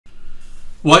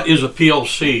What is a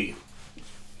PLC?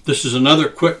 This is another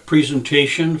quick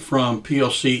presentation from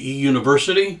PLC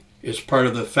University. It's part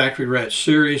of the Factory Rat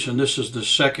series, and this is the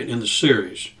second in the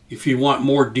series. If you want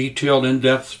more detailed,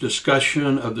 in-depth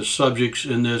discussion of the subjects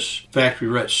in this Factory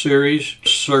Rat series,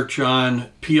 search on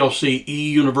PLC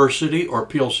University or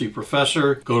PLC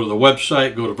Professor. Go to the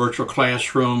website, go to virtual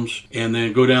classrooms, and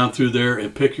then go down through there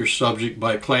and pick your subject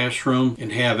by classroom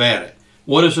and have at it.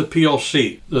 What is a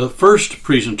PLC? The first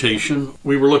presentation,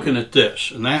 we were looking at this,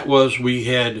 and that was we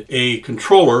had a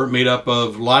controller made up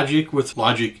of logic with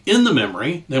logic in the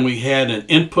memory. Then we had an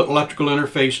input electrical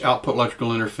interface, output electrical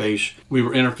interface. We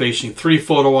were interfacing 3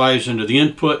 photo eyes into the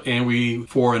input, and we,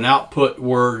 for an output,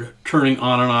 were turning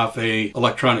on and off a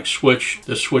electronic switch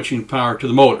that's switching power to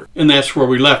the motor. And that's where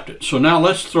we left it. So now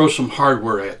let's throw some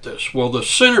hardware at this. Well, the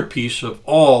centerpiece of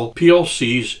all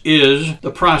PLCs is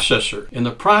the processor. And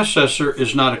the processor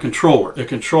is not a controller. The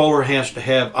controller has to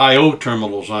have I/O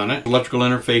terminals on it, electrical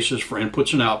interfaces for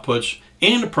inputs and outputs,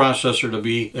 and a processor to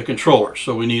be the controller.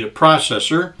 So we need a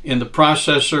processor, and the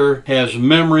processor has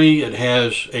memory, it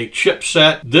has a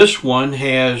chipset. This one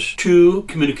has 2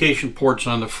 communication ports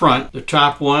on the front. The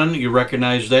top one, you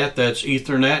recognize that, that's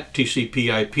Ethernet,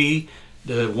 TCP/IP.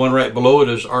 The one right below it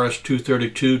is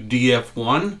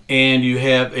RS-232-DF1, and you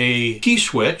have a key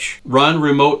switch, run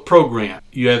remote program.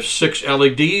 You have 6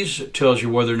 LEDs. It tells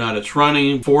you whether or not it's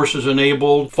running. Force is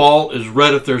enabled. Fault is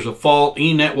red if there's a fault.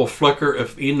 ENET will flicker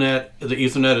if the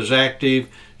Ethernet is active.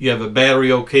 You have a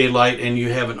battery OK light, and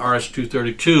you have an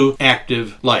RS-232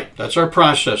 active light. That's our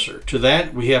processor. To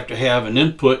that, we have to have an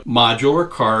input module or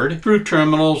card through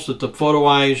terminals that the photo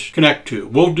eyes connect to.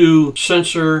 We'll do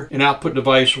sensor and output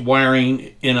device wiring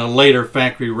in a later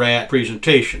Factory Rat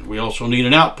presentation. We also need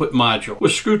an output module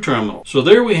with screw terminals. So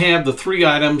there we have the 3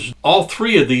 items. All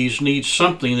 3 of these need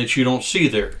something that you don't see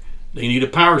there. They need a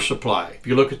power supply. If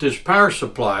you look at this power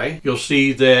supply, you'll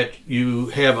see that you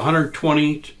have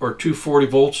 120 or 240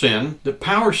 volts in. The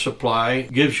power supply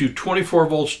gives you 24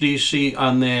 volts DC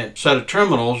on that set of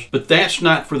terminals, but that's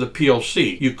not for the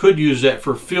PLC. You could use that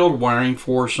for field wiring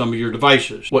for some of your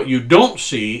devices. What you don't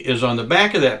see is on the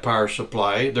back of that power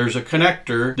supply, there's a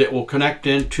connector that will connect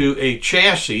into a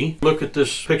chassis. Look at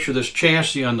this picture, this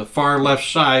chassis on the far left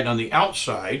side, on the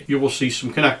outside, you will see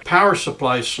some connect. Power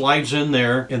supply slides in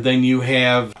there, and then you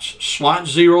have slot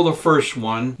 0, the first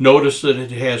one. Notice that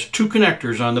it has 2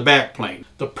 connectors on the back plane.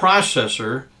 The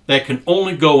processor, that can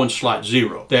only go in slot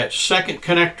 0. That second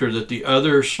connector that the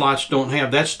other slots don't have,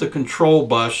 that's the control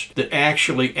bus that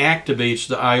actually activates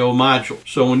the I/O module.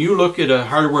 So when you look at a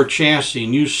hardware chassis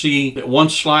and you see that one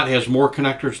slot has more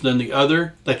connectors than the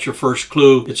other, that's your first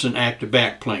clue it's an active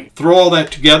backplane. Throw all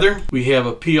that together, we have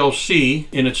a PLC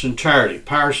in its entirety.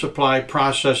 Power supply,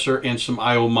 processor, and some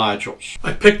I/O modules.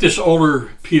 I picked this older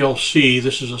PLC.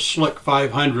 This is a Slick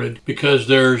 500 because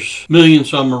there's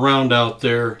millions of them around out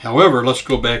there. However, let's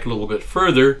go back a little bit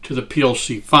further to the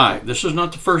PLC 5. This is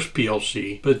not the first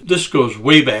PLC, but this goes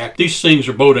way back. These things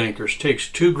are boat anchors. Takes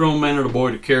 2 grown men and a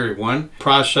boy to carry one.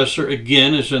 Processor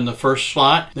again is in the first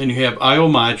slot. Then you have I/O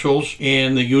modules,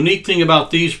 and the unique thing about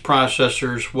these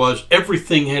processors was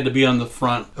everything had to be on the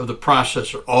front of the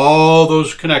processor. All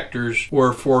those connectors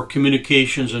were for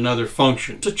communications and other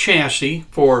functions. It's a chassis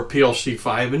for PLC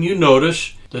 5, and you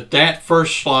notice that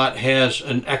first slot has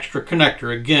an extra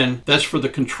connector. Again, that's for the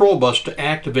control bus to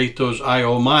activate those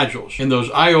I/O modules. And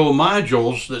those I/O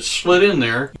modules that slid in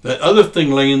there, that other thing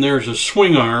laying there is a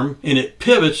swing arm, and it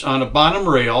pivots on a bottom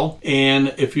rail.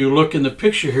 And if you look in the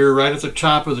picture here, right at the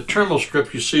top of the terminal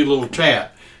strip, you see a little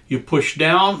tab. You push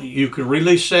down, you can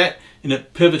release that, and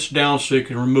it pivots down so you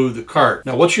can remove the cart.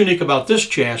 Now, what's unique about this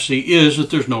chassis is that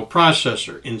there's no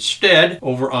processor. Instead,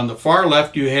 over on the far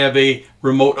left, you have a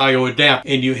remote I/O adapter,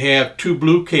 and you have 2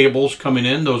 blue cables coming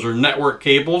in. Those are network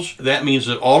cables. That means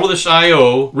that all of this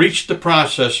I/O reached the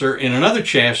processor in another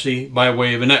chassis by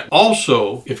way of a network.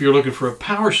 Also, if you're looking for a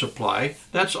power supply,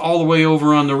 that's all the way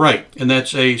over on the right, and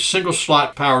that's a single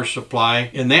slot power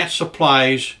supply, and that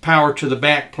supplies power to the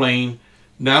back plane,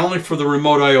 not only for the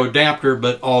remote I/O adapter,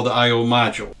 but all the I/O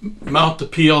module. Mount the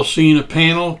PLC in a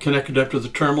panel, connected up to the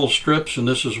terminal strips, and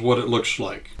this is what it looks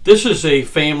like. This is a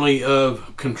family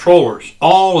of controllers.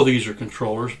 All of these are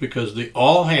controllers because they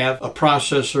all have a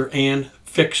processor and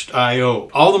fixed I/O.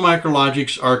 All the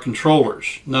MicroLogics are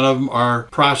controllers. None of them are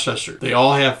processors. They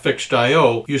all have fixed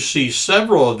I/O. You see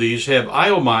several of these have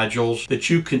I/O modules that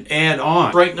you can add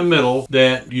on. Right in the middle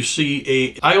that you see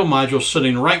a I/O module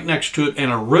sitting right next to it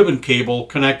and a ribbon cable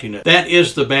connecting it. That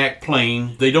is the back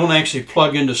plane. They don't actually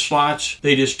plug into slots.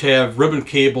 They just have ribbon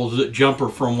cables that jumper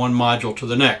from one module to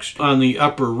the next. On the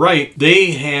upper right,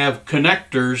 they have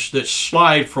connectors that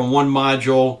slide from one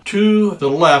module to the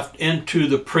left into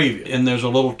the previous. And there's a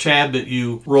little tab that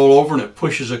you roll over and it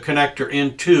pushes a connector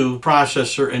into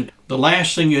processor. And the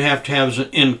last thing you have to have is an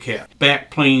end cap,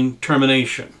 back plane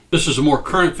termination. This is a more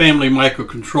current family of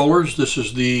microcontrollers. This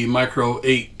is the Micro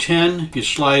 810. You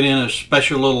slide in a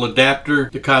special little adapter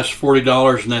that costs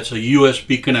 $40, and that's a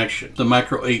USB connection. The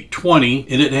Micro 820,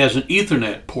 and it has an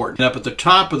Ethernet port. And up at the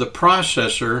top of the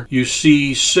processor, you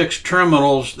see 6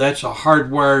 terminals. That's a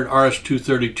hardwired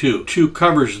RS-232. 2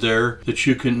 covers there that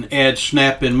you can add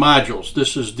snap-in modules.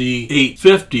 This is the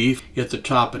 850. At the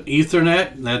top, an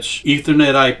Ethernet. That's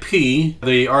Ethernet IP.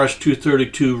 The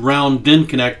RS-232 round DIN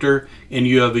connector, and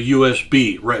you have a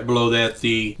USB. Right below that,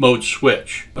 the mode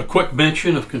switch. A quick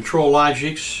mention of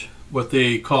ControlLogix, what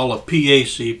they call a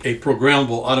PAC, a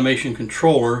programmable automation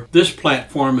controller. This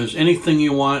platform is anything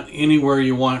you want, anywhere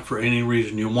you want, for any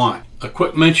reason you want. A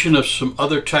quick mention of some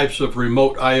other types of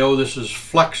remote I/O. This is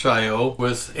Flex I/O.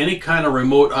 With any kind of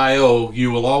remote I/O,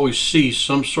 you will always see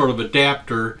some sort of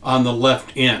adapter on the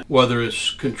left end, whether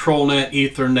it's ControlNet,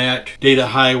 Ethernet, Data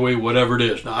Highway, whatever it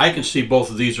is. Now I can see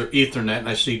both of these are Ethernet, and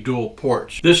I see dual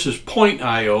ports. This is Point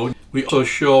I/O. We also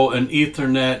show an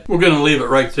Ethernet. We're going to leave it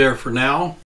right there for now.